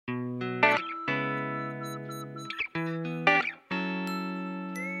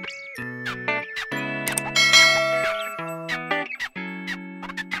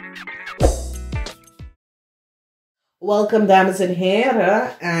welkom dames en heren.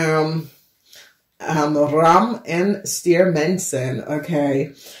 Ram en stier mensen.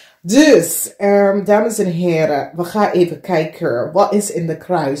 Oké. Dus, dames en heren, we gaan even kijken. Wat is in de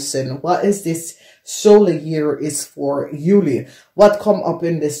kruisen? Wat is this solar year is voor jullie? Wat komt op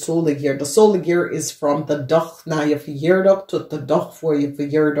in this solar year? De solar year is from de dag na je verjaardag tot de dag voor je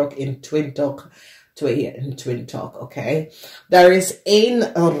verjaardag in 2022, oké. Daar is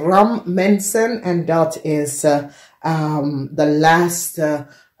één ram mensen en dat is de laatste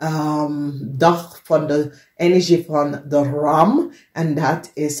dag van de energie van de ram en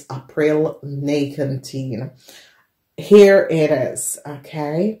dat is april 19. Here it is,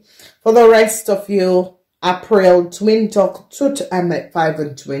 okay. For the rest of you, april 20 tot en met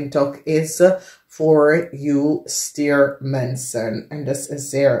 25 is voor you stier mensen. En dat is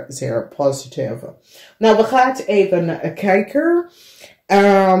zeer, zeer positief. Nou, we gaan even kijken.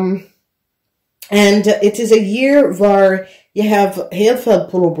 En het is een jaar waar je hebt heel veel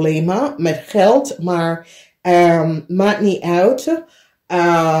problemen met geld, maar maakt niet uit.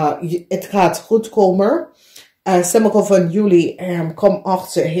 Het gaat goed komen. Sommigen van jullie komen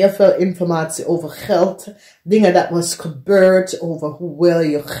achter heel veel informatie over geld. Dingen dat was gebeurd, over hoe wel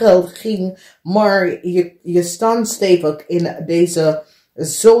je geld ging. Maar je staat stevig in deze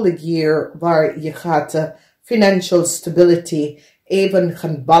solar year waar je gaat financial stability even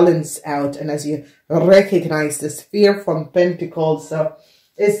gaan balance out. En als je recognize the sphere van Pentacles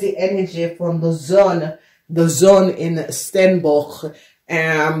is de energie van de zon. De zon in Steenbok.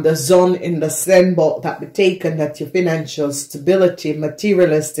 De zon in de Steenbok, dat betekent dat je financial stability,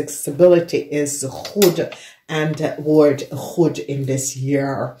 materialistic stability is goed en wordt goed in this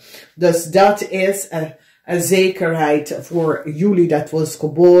year. Dus dat is een zekerheid voor jullie dat was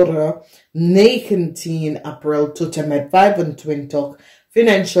geboren 19 april tot en met 25.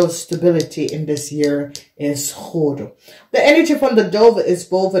 Financial stability in this year is goed. De energie van de dove is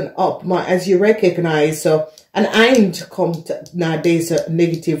bovenop, maar als je recognize een eind komt naar deze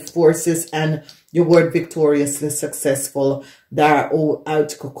negative forces en je wordt victoriously successful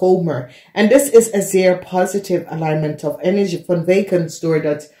daaruit gekomen. En this is a zeer positive alignment of energy vanwege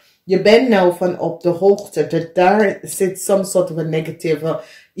doordat je bent nou van op de hoogte dat daar zit some sort of a negative,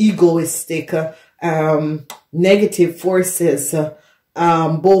 egoistic, negative forces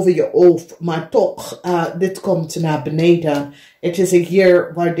boven je hoofd, maar toch, dit komt naar beneden. Het is een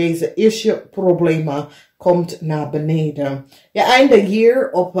jaar waar deze issue problemen komt naar beneden. Je eindigt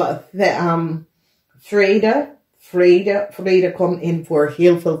hier op vrede. Vrede komt in voor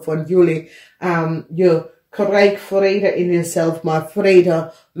heel veel van jullie. Je krijgt vrede in jezelf, maar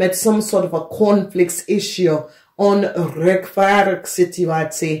vrede met some sort of a conflict issue, onrechtvaardig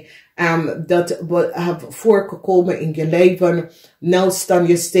situatie. Dat heeft voorgekomen in je leven. Nou staan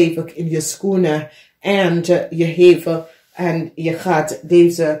je stevig in je schoenen. En je gaat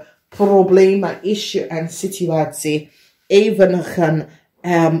deze problemen, issue en situatie even gaan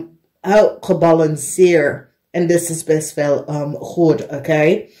uitgebalanceren. En dit is best wel goed,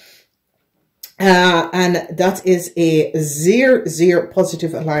 oké. En dat is een zeer, zeer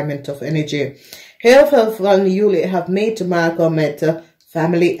positive alignment of energy. Heel veel van jullie hebben mee te maken met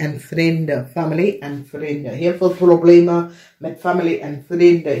family en vrienden. Family en vrienden. Heel veel problemen met family en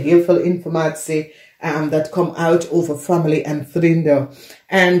vrienden. Heel veel informatie dat komt uit over family en vrienden.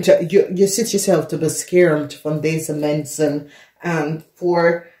 En je zit jezelf te beschermen van deze mensen. En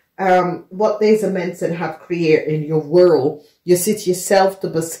voor wat deze mensen hebben gecreëerd in je world. Je zit jezelf te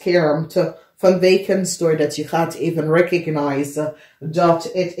beschermen vanwege doordat je gaat even recognize dat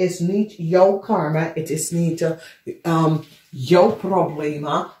het is niet jouw karma. Het is niet jouw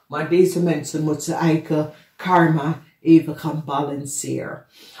problemen, maar deze mensen moeten eigen karma even gaan balanceren.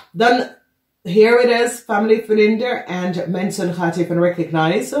 Dan, here it is, family, vrienden, en mensen gaan even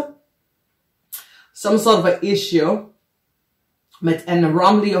recognize some sort of a issue met een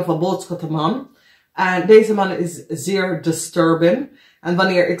ramli of een boodschappenman. En deze man is zeer disturbing. En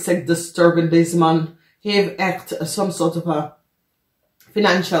wanneer ik zeg disturbing, deze man heeft echt some sort of a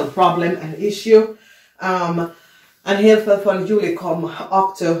financial problem and issue. En heel veel van jullie komen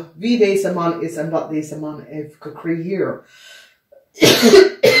achter wie deze man is en wat deze man heeft gecreëerd.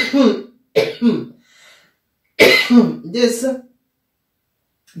 Dus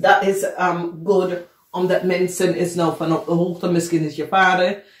dat is goed, omdat mensen is nou van op de hoogte. Misschien is je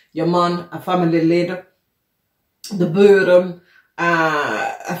vader, je man, een familielid, de buren,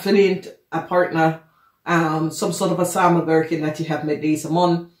 een vriend, een partner, some sort of a samenwerking dat je hebt met deze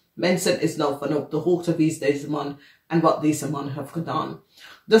man. Mensen is nou van op de hoogte wie is deze man en wat deze man heeft gedaan.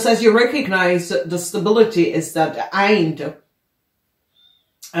 Dus als je recognize the stability is dat de eind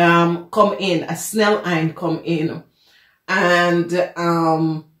kom in, een snel eind kom in. En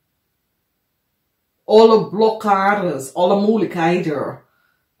alle blokkades, alle moeilijkheden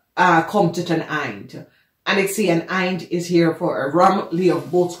komt tot een eind. En ik zie een eind is hier voor een ram, of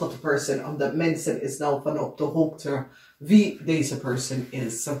boodschapperson, omdat mensen is nou van op de hoogte wie deze persoon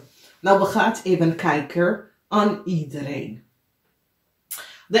is. Nou, we gaan even kijken aan iedereen.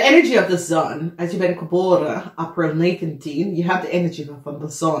 The energy of the sun, als je bent geboren, April 19, je hebt de energy van de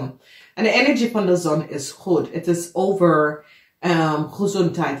zon. En de energy van de zon is goed. Het is over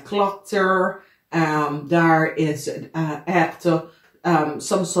gezondheid, klachten. Daar is echt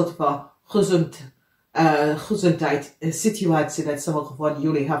some soort van gezondheid situatie dat sommige van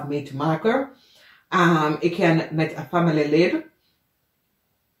jullie hebben mee te maken. Ik ken met een familielid.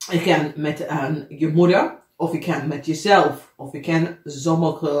 Ik ken met je moeder. Of ik ken met jezelf. Of ik ken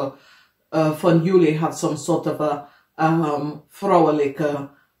sommige van jullie hebben some soort van vrouwelijke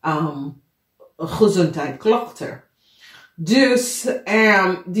gezondheidsklachten. Dus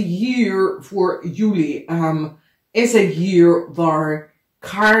de year voor jullie is een year waar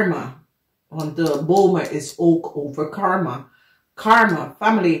karma. Want de bomen is ook over karma. Karma,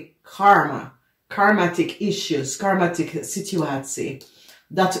 family karma. Karmatic issues, karmatic situatie.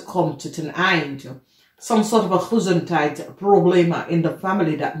 Dat komt tot een eind. Some sort of gezondheid problemen in de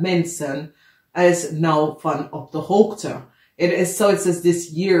familie dat mensen is nou van op de hoogte. It is so it says this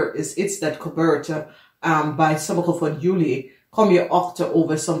year is iets dat gebeurt bij sommige van jullie. Kom je achter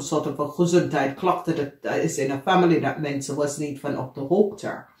over some sort of gezondheid klachten dat is in een familie dat mensen was niet van op de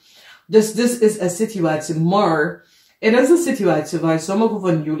hoogte. Dus dit is een situatie, maar het is een situatie waar sommige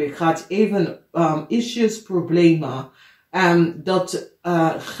van jullie gaat even issues, problemen, dat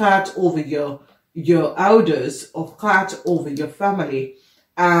gaat over je ouders of gaat over je familie.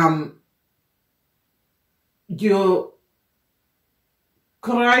 Je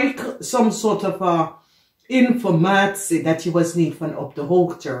krijgt some sort of informatie dat je was niet van op de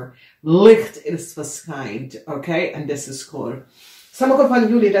hoogte. Licht is verschijnt, oké? En dit is goed. Sommige van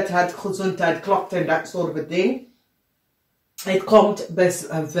jullie dat had gezondheid, klachten en dat soort van ding. Het komt best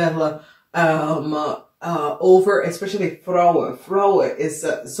wel over, especially vrouwen. Vrouwen is,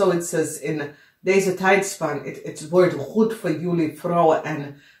 so it says in deze tijdspan, het wordt goed voor jullie vrouwen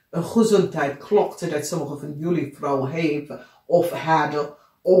en een gezondheid, klachten dat sommige van jullie vrouwen hebben of hadden.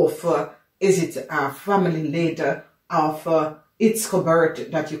 Of is het familieleden of iets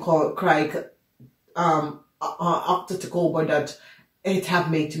gebeurt dat je krijgt achter te komen dat het heeft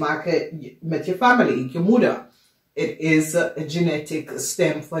mee te maken met je familie, je moeder. Het is een genetic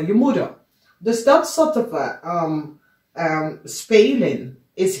stem van je moeder. Dus dat soort van spelen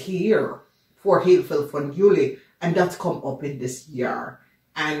is hier voor heel veel van jullie. En dat komt op in dit jaar.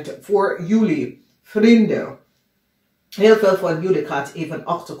 En voor jullie vrienden. Heel veel van jullie gaat even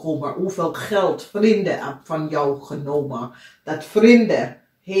achterkomen hoeveel geld vrienden hebben van jou genomen. Dat vrienden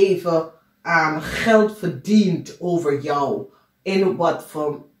hebben geld verdiend over jou. In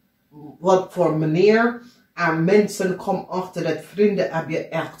wat voor manier. En mensen komen achter dat vrienden hebben je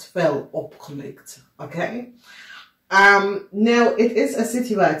echt veel opgelikt. Oké? Nou, het is een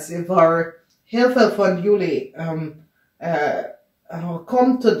situatie waar heel veel van jullie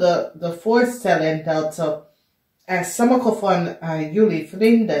komt tot de voorstelling dat sommige van jullie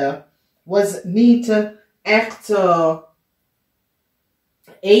vrienden was niet echt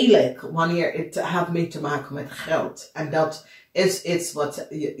eerlijk wanneer het heeft mee te maken met geld. En dat is iets wat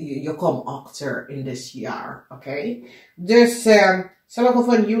je komt achter in dit jaar. Oké? Dus sommige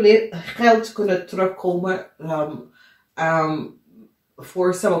van jullie geld kunnen terugkomen.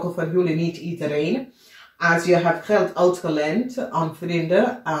 Voor sommige van jullie niet iedereen. Als je hebt geld uitgeleend aan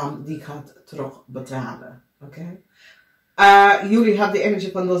vrienden, die gaat terugbetalen. Oké? Jullie hebben de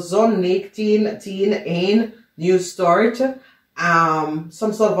energie van de zon 19, 10, 1, new start.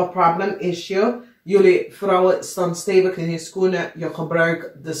 Some sort of a problem issue. Jullie vrouwen staan stevig in je schoenen. Je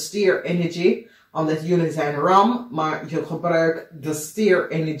gebruikt de stier energie. Omdat jullie zijn ram. Maar je gebruikt de stier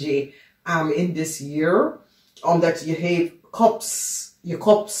energie in this year. Omdat je heeft je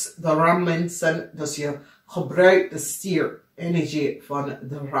kops de ram mensen. Dus je gebruikt de stier energie van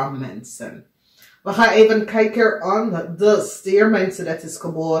de ram mensen. We gaan even kijken aan de stier mensen dat is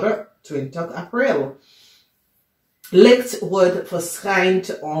geboren 20 april. Licht wordt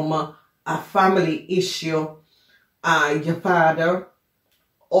verschijnt om een family issue. Je vader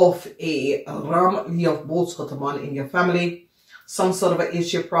of een ram of boodschapperman in je family. Some sort of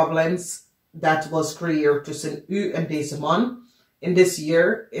issue problems that was creëerd tussen u en deze man. In this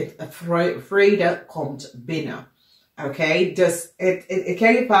year, vrede komt binnen. Oké, dus het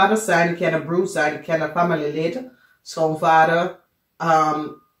kan je vader zijn, het kan een broer zijn, het kan een familielid. Schoonvader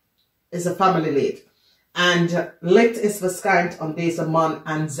is een familielid. En licht is verschijnt aan deze man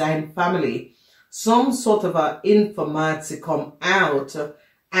en zijn familie. Some sort of informatie komt uit.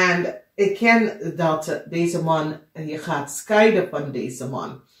 En ik ken dat deze man, je gaat scheiden van deze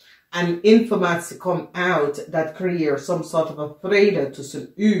man. En informatie komt uit dat creëert some sort of vrede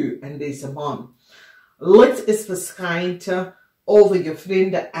tussen u en deze man. Licht is verschijnt over je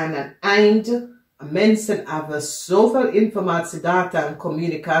vrienden aan het einde. Mensen hebben zoveel informatie, data en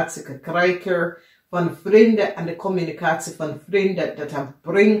communicatie gekregen van vrienden. En de communicatie van vrienden dat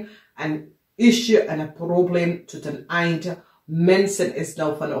brengt een issue en een probleem tot een einde. Mensen is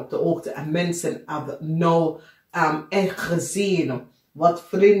nou van op de hoogte en mensen hebben nou echt gezien wat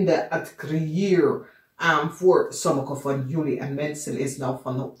vrienden het creëren voor sommige van jullie. En mensen is nou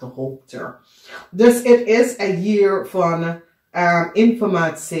van op de hoogte. Dus het is een jaar van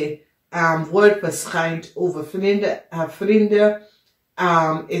informatie. Wordt verschijnt over vrienden en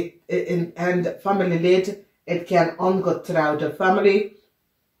familielid. Het kan ongetrouwde familie.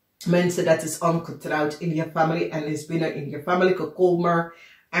 Mensen dat is ongetrouwd in je familie en is binnen in je familie gekomen.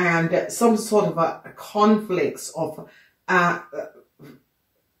 En some sort of a conflicts of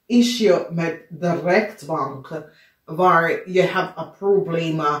issue met de rechtbank. Waar je hebt een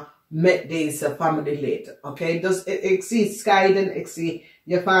probleem met deze familielid. Oké, dus ik zie scheiden, ik zie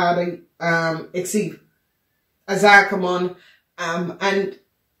je vader, ik zie een zakenman. En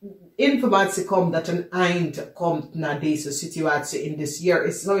informatie komt dat een eind komt naar deze situatie in dit jaar.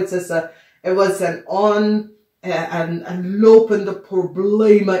 Het was een lopende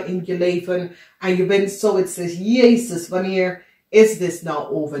problemen in je leven. En je bent zoiets als, Jezus, wanneer is dit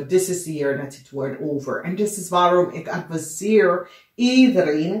nou over? This is the year dat het wordt over. En dit is waarom ik adviseer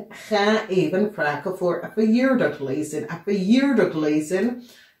iedereen, ga even vragen voor een verjaardag lezen. Een verjaardag lezen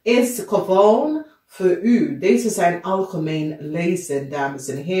is gewoon voor u. Deze zijn algemeen lezen, dames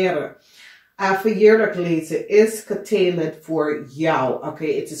en heren. Een verjaardag lezen is getailored voor jou. Oké,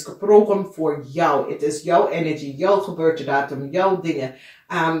 het is geprogrammeerd voor jou. Het is jouw energie, jouw geboortedatum, jouw dingen,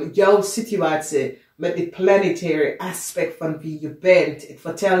 jouw situatie met het planetaire aspect van wie je bent. Ik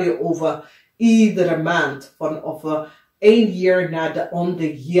vertel je over iedere maand, van over 1 jaar naar de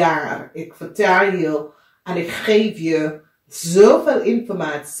andere jaar. Ik vertel je en ik geef je zoveel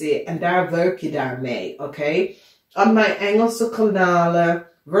informatie en daar werk je daarmee, oké? Op mijn Engelse kanalen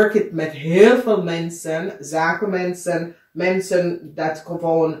werk ik met heel veel mensen, zakenmensen, mensen dat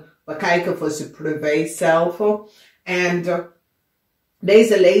gewoon bekijken voor ze privé zelf. En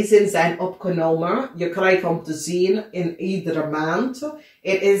deze lezingen zijn opgenomen. Je krijgt om te zien in iedere maand.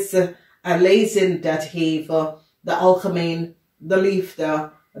 Het is een lezing dat heeft de algemeen, de liefde,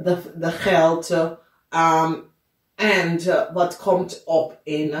 de geld en wat komt op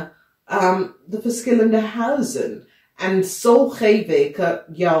in de verschillende huizen. En zo geef ik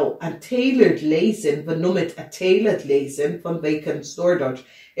jou een tailored lezing. We noemen het een tailored lezing vanwege stoordat.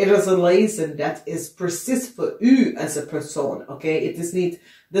 Het is een lezing dat is precies voor u als een persoon. Oké, het is niet,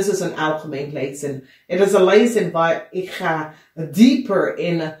 dit is een algemeen lezing. Het is een lezing waar ik ga dieper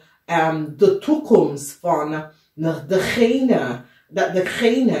in de toekomst van degene. Dat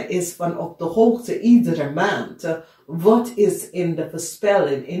degene is van op de hoogte iedere maand. Wat is in de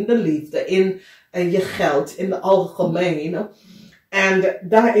voorspelling, in de liefde, in je geld, in de algemeen. En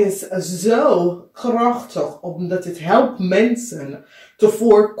dat is zo krachtig, omdat het helpt mensen te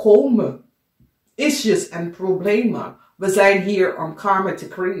voorkomen issues en problemen. We zijn hier om karma te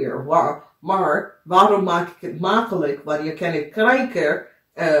creëren. Maar waarom maak ik het makkelijk? Want je kan het krijgen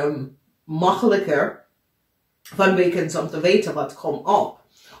makkelijker vanwege om te weten wat komt op.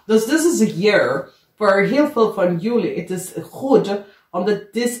 Dus dit is een jaar voor heel veel van jullie. Het is goed, omdat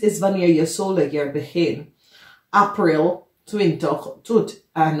dit is wanneer je solarjaar begint. April 20 tot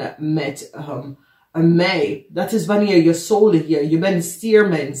en met mei. Dat is wanneer je solarjaar. Je bent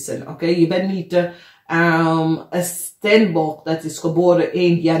stiermensen, oké? Je bent niet een steenbok dat is geboren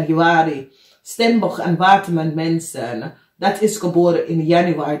 1 januari. Steenbok en waterman mensen, dat is geboren in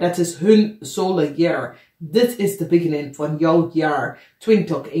januari. Dat is hun solarjaar. Dit is de beginning van jouw jaar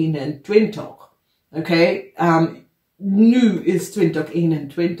 2021. Oké? Nu is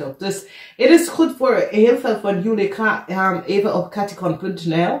 2021. Dus het is goed voor heel veel van jullie. Ga even op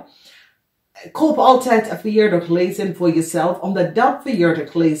kathye.nl. Koop altijd een verjaardag lezen voor jezelf. Omdat dat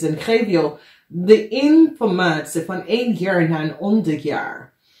verjaardag lezen geeft je de informatie van 1 jaar naar een ander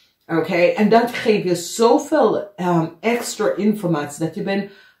jaar. Oké? En dat geeft je zoveel extra informatie dat je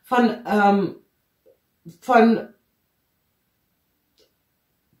bent van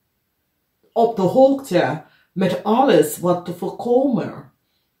op de hoogte met alles wat te voorkomen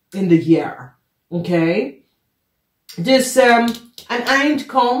in de jaar. Oké? Dus een eind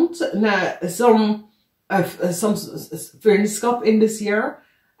komt naar zo'n soms vriendschap in dit jaar.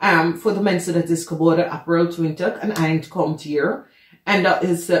 Voor de mensen dat is geboren april 20, een eind komt hier. En dat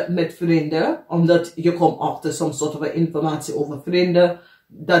is met vrienden, omdat je komt achter soms soort van informatie over vrienden.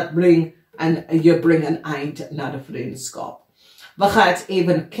 Dat brengt, en je brengt een eind naar de vriendschap. We gaan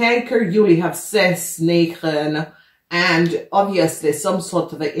even kijken, jullie hebben 6, 9, en obviously some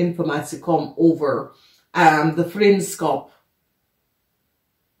soort of informatie komt over de vriendschap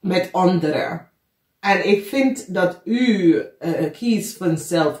met anderen. En ik vind dat u kiest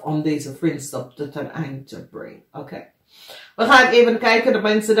vanzelf om deze vriendschap tot een eind te brengen. Oké. We gaan even kijken, de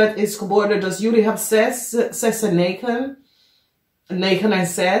mensen dat is geboren, dus jullie hebben 6 en 9. 9 en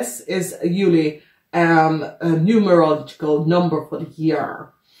 6 is jullie numerological number voor het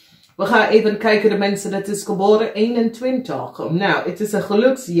jaar. We gaan even kijken, de mensen dat is geboren 21. Nou, het is een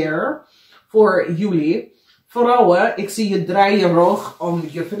geluksjaar voor jullie. Vrouwen, ik zie je draaien rug om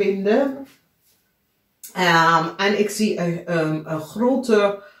je vrienden. En ik zie een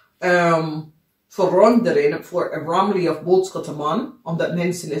grote verandering voor een Ramley of boodschappenman. Omdat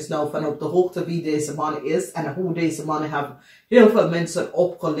mensen is nou van op de hoogte wie deze man is. En hoe deze man hebben heel veel mensen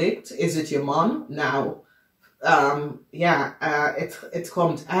opgelikt. Is het je man? Nou, het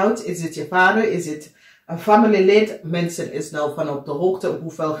komt uit. Is het je vader? Is het een familielid? Mensen is nou van op de hoogte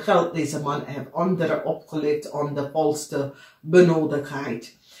hoeveel geld deze man heeft anderen opgelikt om de volste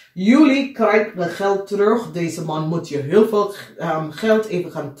benodigdheid. Jullie krijgen geld terug. Deze man moet je heel veel geld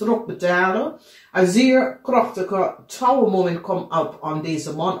even gaan terugbetalen. Een zeer krachtige moment komt op aan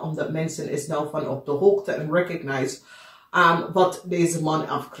deze man. Omdat mensen is nou van op de hoogte en recognize wat deze man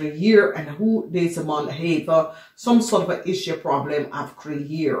heeft gecreëerd. En hoe deze man heeft some sort of issue probleem heeft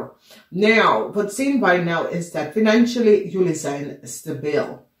gecreëerd. Nou, wat zien wij nou is dat financiële jullie zijn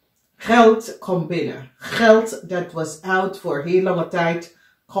stabiel. Geld komt binnen. Geld dat was out voor heel lange tijd.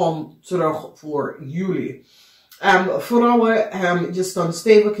 Kom terug voor jullie. Vrouwen, je staat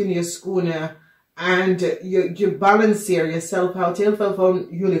stevig in je schoenen. En je balanceert jezelf uit. Heel veel van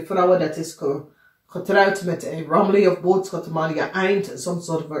jullie vrouwen dat is getrouwd met een Ramley of boodschappenman. Je eind some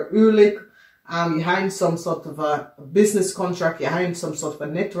sort of huwelijk. Je eind some sort of a business contract. Je eind some sort of a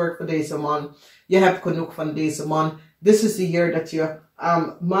network voor deze man. Je hebt genoeg van deze man. This is the year dat je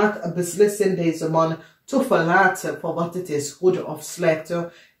maakt een beslissing deze man te verlaten voor wat het is, goed of slecht.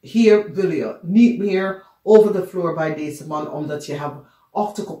 Hier wil je niet meer over de vloer bij deze man, omdat je hebt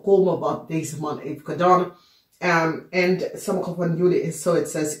achtergekomen wat deze man heeft gedaan. En sommige van jullie is zo, het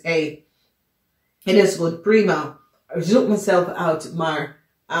says, hey, het is goed, prima, zoek mezelf uit, maar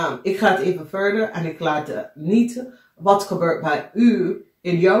ik ga het even verder en ik laat niet wat gebeurt bij u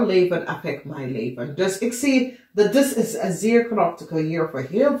in jouw leven affect mijn leven. Dus ik zie dat dit is een zeer krachtige jaar voor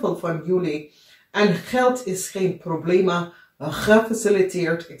heel veel van jullie. En geld is geen probleem.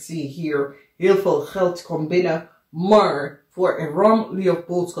 Gefaciliteerd. Ik zie hier heel veel geld komt binnen. Maar voor een Ramley of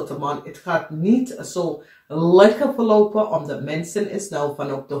boodschappenman, het gaat niet zo lekker verlopen. Omdat mensen is nou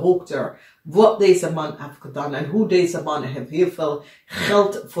van op de hoogte wat deze man heeft gedaan. En hoe deze man heeft heel veel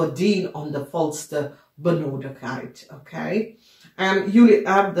geld verdiend om de volste benodigdheid. Oké. Jullie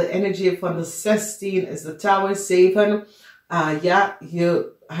hebben de energie van de 16 is de Tower 7. Ja,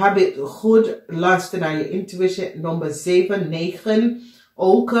 je hebt het goed luisteren naar je intuïtie. Nummer 7, 9.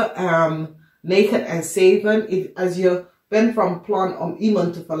 Ook 9 en 7. Als je bent van plan om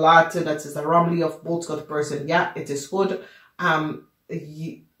iemand te verlaten, dat is een Ramley of boodschap person. Ja, het is goed.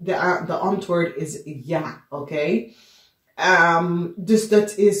 De antwoord is ja, oké. Dus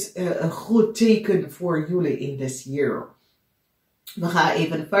dat is een goed teken voor jullie in dit jaar. We gaan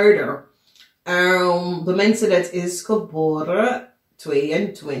even verder. De mensen dat is geboren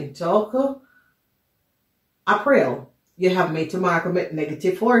 22 april. Je hebt mee te maken met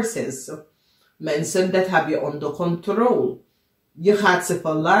negative forces. Mensen dat heb je onder controle. Je gaat ze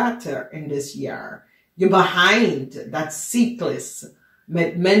verlaten in dit jaar. Je behind dat cyclus.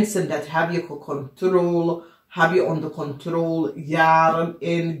 Met mensen dat heb je controle. Heb je onder controle. Jaren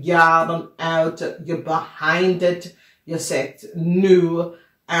in, jaren uit. Je behind it. Je zegt nu.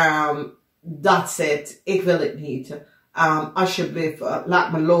 That's it. Ik wil het niet. Alsjeblieft,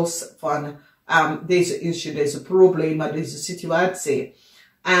 laat me los van deze issue, deze problemen, deze situatie.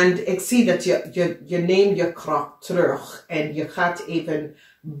 En ik zie dat je neemt je kracht terug. En je gaat even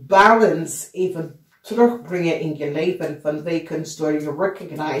balance even terugbrengen in je leven. Vanwege door je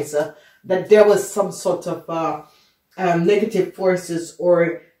recognize that there was some sort of negative forces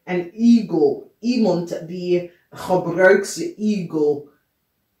or an ego. Iemand die gebruikt zijn ego.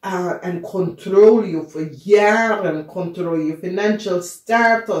 En controle je voor jaren, controle je financial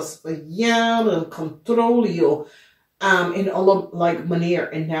status voor jaren, controle je in alle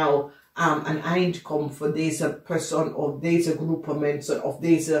manier. En nou, een eind komt voor deze persoon of deze groepen mensen of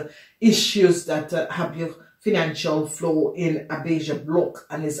deze issues dat heb je financial flow in een beetje blok.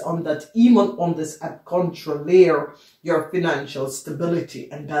 En is omdat iemand anders het controleert your financial stability.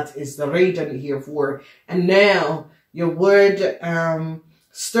 En dat is de reden hiervoor. En nu, je wordt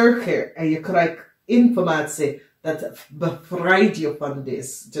sterker en je krijgt informatie dat bevrijdt je van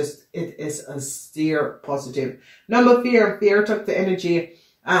dit. Dus het is een steer positief. Nummer 44, de energie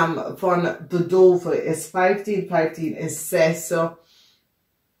van de dove is 15. 15 is 6.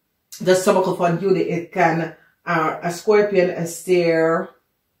 Dus sommige van jullie, het kan een scorpion, een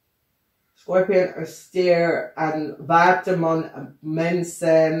stier, een waterman,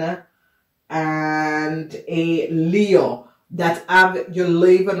 mensen en een Leo. Dat je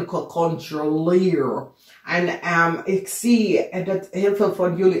leven kan controleren. En ik zie dat heel veel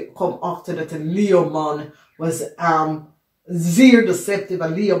van jullie komen achter dat een Leo-man was zeer deceptief.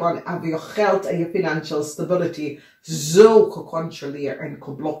 Een Leo-man hebben je geld en je financial stability zo gecontroleerd en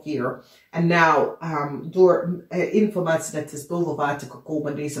geblokkeerd. En nou, door informatie dat is boven water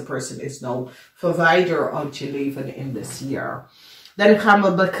gekomen, deze persoon is nou verwijderd uit je leven in dit jaar. Dan gaan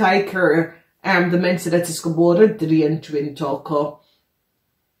we bekijken de mensen dat is geboren 23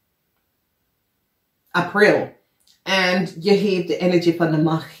 april. En je hebt de energie van de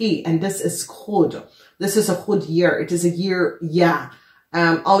magie. En dit is goed. Dit is een goed jaar. Het is een jaar, ja.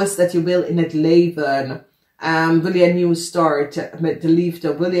 Alles dat je wil in het leven. Wil je een nieuwe start met de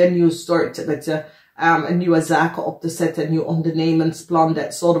liefde? Wil je een nieuwe start met een nieuwe zaken op te zetten? Een nieuw ondernemingsplan?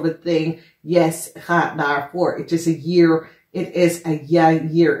 That sort of a thing. Yes, ga daarvoor. Het is een jaar. Het is een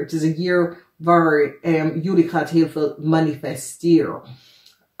jaar. Het is een jaar waar jullie gaat heel veel manifesteren.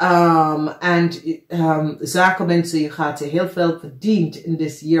 En zakenmensen, je gaat heel veel verdiend in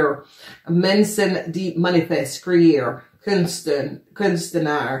dit jaar. Mensen die manifest creëren,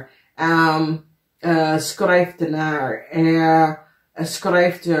 kunstenaar, schrijftenaar,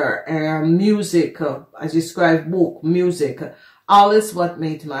 schrijfter, muziek, als je schrijft boek, muziek. Alles wat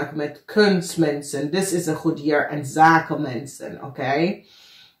mee te maken met kunstmensen. Dit is een goed jaar en zakenmensen, oké?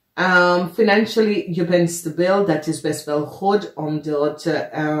 Financially, je bent stabiel, dat is best wel goed, omdat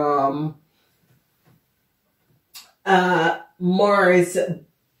Mars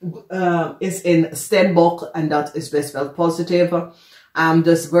is in Steenbok en dat is best wel positief.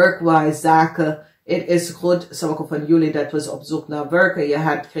 Dus werkwijze zaken, het is goed. Sommige van jullie dat was op zoek naar werken, je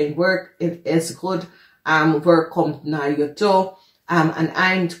had geen werk, het is goed. Werk komt naar je toe. Een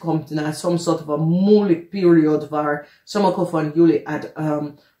eind komt naar soms soort van moeilijk periode waar sommige van jullie uit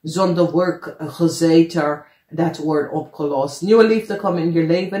zonder werk gezeten, dat wordt opgelost. Nieuwe liefde komt in je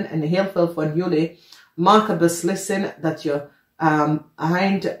leven en heel veel van jullie maken beslissingen dat je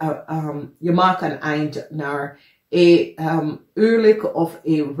je maakt een eind naar een huwelijk of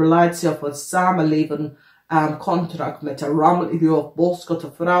een relatie of een samenleven contract met een rammelige of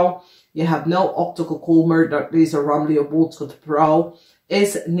boodschap vrouw. Je hebt nou opgekomen dat deze rammelige boodschap vrouw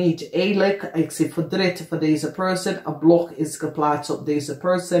is niet eerlijk. Ik zie verdriet voor deze persoon. Een blok is geplaatst op deze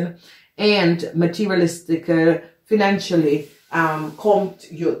persoon. En materialistische, financially, komt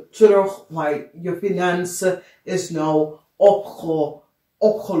je terug, maar je financiën is nou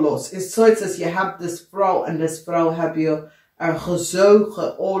opgelost. Het is zoiets als je hebt deze vrouw en deze vrouw heb je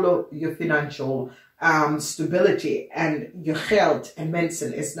gezogen over je financial stability en je geld en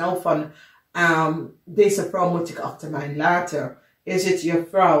mensen is nou van deze vrouw moet ik achter mij laten. Is het je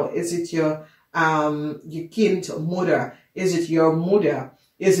vrouw? Is het je kind, moeder? Is het je moeder?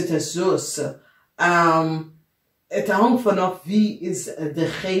 Is het een zus? Het hangt vanaf wie is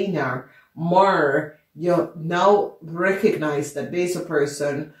degene, maar je nou recognize dat deze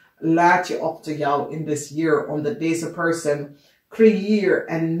persoon laat je achter jou in this year, omdat deze persoon creëer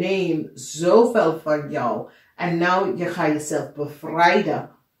en neem zoveel van jou. En nou je gaat jezelf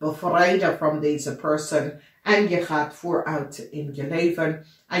bevrijden van deze persoon. En je gaat vooruit in je leven.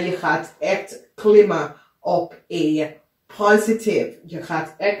 En je gaat echt klimmen op een positief. Je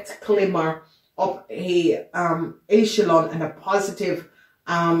gaat echt klimmen op een echelon en een positieve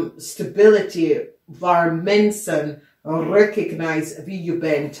stability. Waar mensen recognize wie je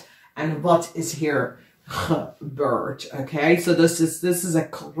bent. En wat is hier gebeurd. Okay, so this is a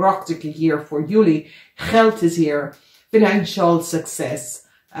krachtige year voor jullie. Geld is hier. Financial success.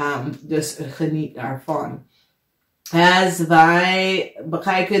 Dus geniet daarvan. As wij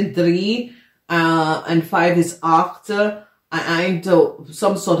bekijken 3 en 5 is 8. And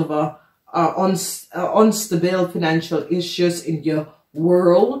some sort of unstable financial issues in your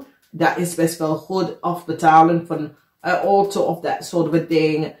world. Dat is best wel goed afbetalen van auto of that sort of a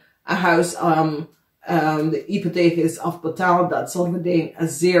thing. A house, de hypotheek is afbetaald, dat soort van dingen. Een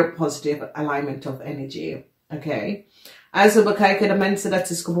zeer positieve alignment of energy. Oké. Also bekijken de mensen dat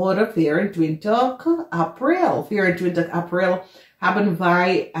is geboren 24 april. 24 april hebben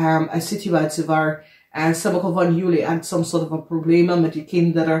wij een situatie waar sommige van jullie aan some sort of problemen met je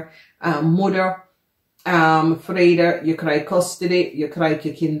kinderen, moeder, vrede, je krijgt custody, je krijgt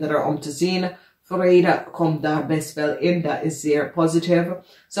je kinderen om te zien. Vrede komt daar best wel in, dat is zeer positief.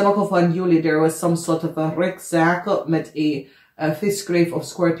 Sommige van jullie, er was some sort of een rechtszaak met een visgreep of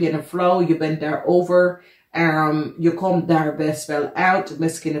scorpion of vrouw, je bent daarover. Je komt daar best wel uit.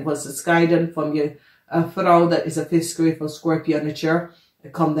 Misschien was het scheiden van je vrouw, dat is een visgreep of scorpionnetje. Je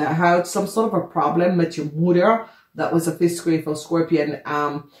komt daar uit. Some sort of a problem met je moeder. Dat was een visgreep of scorpion.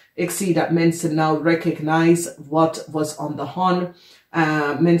 Ik zie dat mensen now recognize what was on the hand.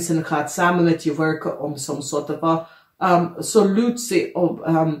 Mensen gaan samen met je werken om some sort of a solutie op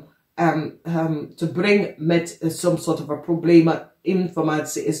te brengen met some sort of a problemen.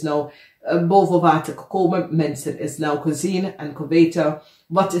 Informatie is nou boven water gekomen. Mensen is nou gezien en geweten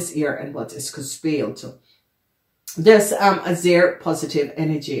wat is hier en wat is gespeeld. Dus een zeer positieve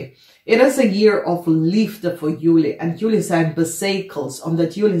energie. Het is een year of liefde voor jullie. En jullie zijn bezekeld,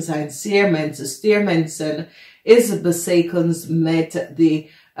 omdat jullie zijn stiermensen. Stiermensen is bezekeld met de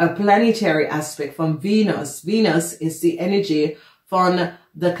planetary aspect van Venus. Venus is de energie van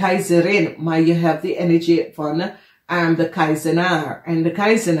de keizerin, maar je hebt de energie van de keizenaar. En de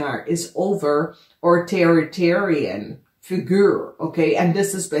keizenaar is over authoritarian figuur, oké? En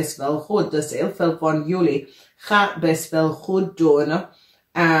dit is best wel goed. Dus heel veel van jullie gaat best wel goed doen.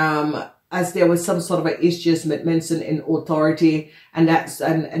 As there was some sort of issues met mensen in authority, and that's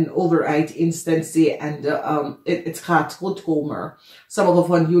an overheidsinstantie, en het gaat goed komen. Sommige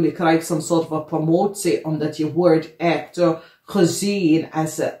van jullie krijgen some sort of a promotie, omdat je wordt echt gezien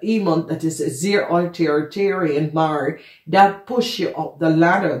als iemand dat is zeer authoritarian, maar dat push je op de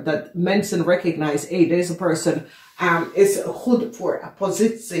ladder, dat mensen recognize, hey, deze person is goed voor een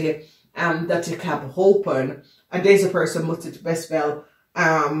positie dat ik heb geholpen. En deze person moet het best wel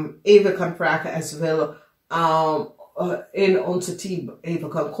even kan vragen als wel in onze team even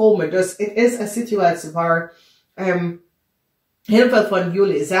kan komen. Dus het is een situatie waar heel veel van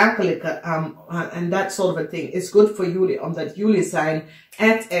jullie zakelijke en dat soort of thing is goed voor jullie, omdat jullie zijn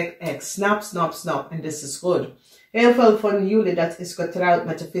echt, snap, en dit is goed. Heel veel van jullie dat is getrouwd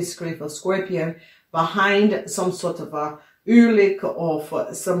met de visgreep of scorpion, behind some sort of a huwelijk of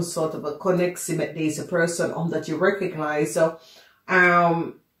some sort of a connectie met deze persoon, omdat je recognize,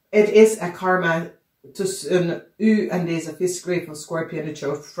 het is een karma tussen u en deze visgreep of scorpion, dat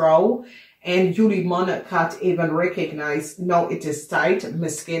je vrouw. En jullie mannen gaat even recognize, nou het is tijd,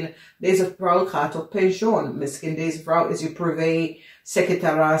 misschien deze vrouw gaat op pensioen, misschien deze vrouw is je privé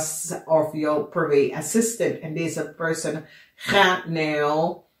secretaris of je privé assistant. En deze persoon gaat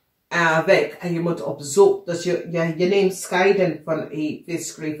nou weg en je moet op zoek. Dus je neemt scheiden van een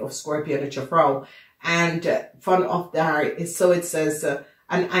visgreep of scorpion met je vrouw. En vanaf daar is zo het says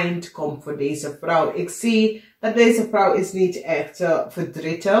een eind komt voor deze vrouw. Ik zie dat deze vrouw is niet echt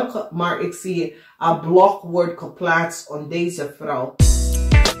verdrietig, maar ik zie een blok wordt geplaatst op deze vrouw.